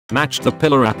Matched the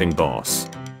pillar wrapping boss.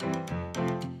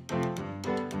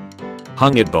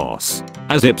 Hung it boss.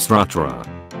 As Ipsratra.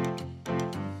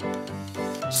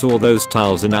 Saw those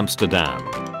tiles in Amsterdam.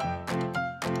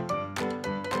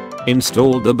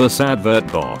 Installed the bus advert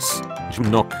boss.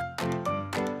 Jmnok.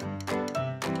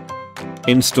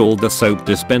 Installed the soap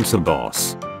dispenser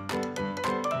boss.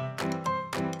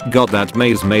 Got that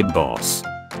maze made boss.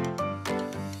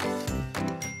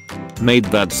 Made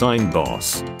that sign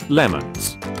boss.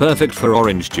 Lemons. Perfect for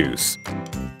orange juice.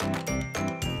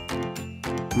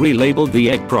 Relabeled the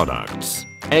egg products.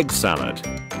 Egg salad.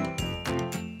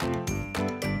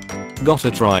 Gotta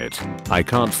try it. I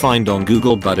can't find on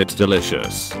Google but it's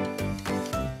delicious.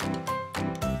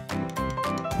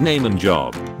 Name and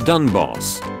job. Done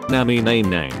boss.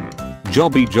 Name.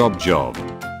 Jobby job.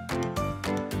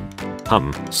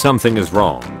 Something is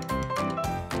wrong.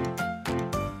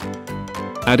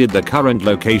 Added the current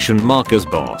location markers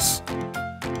boss.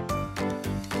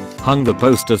 Hung the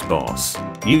posters boss.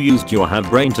 You used your have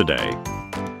brain today.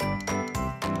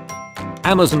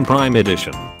 Amazon Prime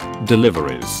Edition.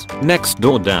 Deliveries. Next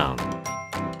door down.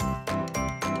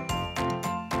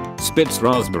 Spitz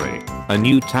Raspberry. A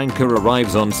new tanker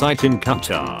arrives on site in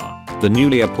Qatar. The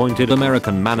newly appointed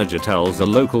American manager tells a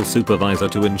local supervisor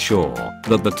to ensure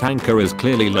that the tanker is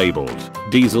clearly labeled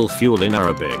diesel fuel in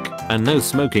Arabic and no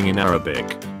smoking in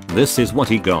Arabic. This is what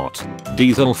he got.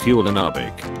 Diesel fuel in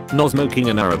Arabic. No smoking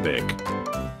in Arabic.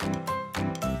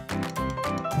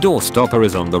 Door stopper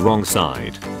is on the wrong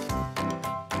side.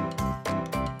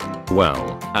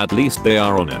 Well, at least they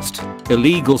are honest.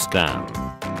 Illegal scam.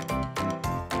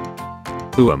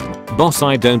 Boss,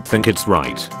 I don't think it's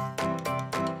right.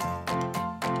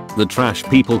 The trash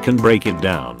people can break it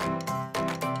down.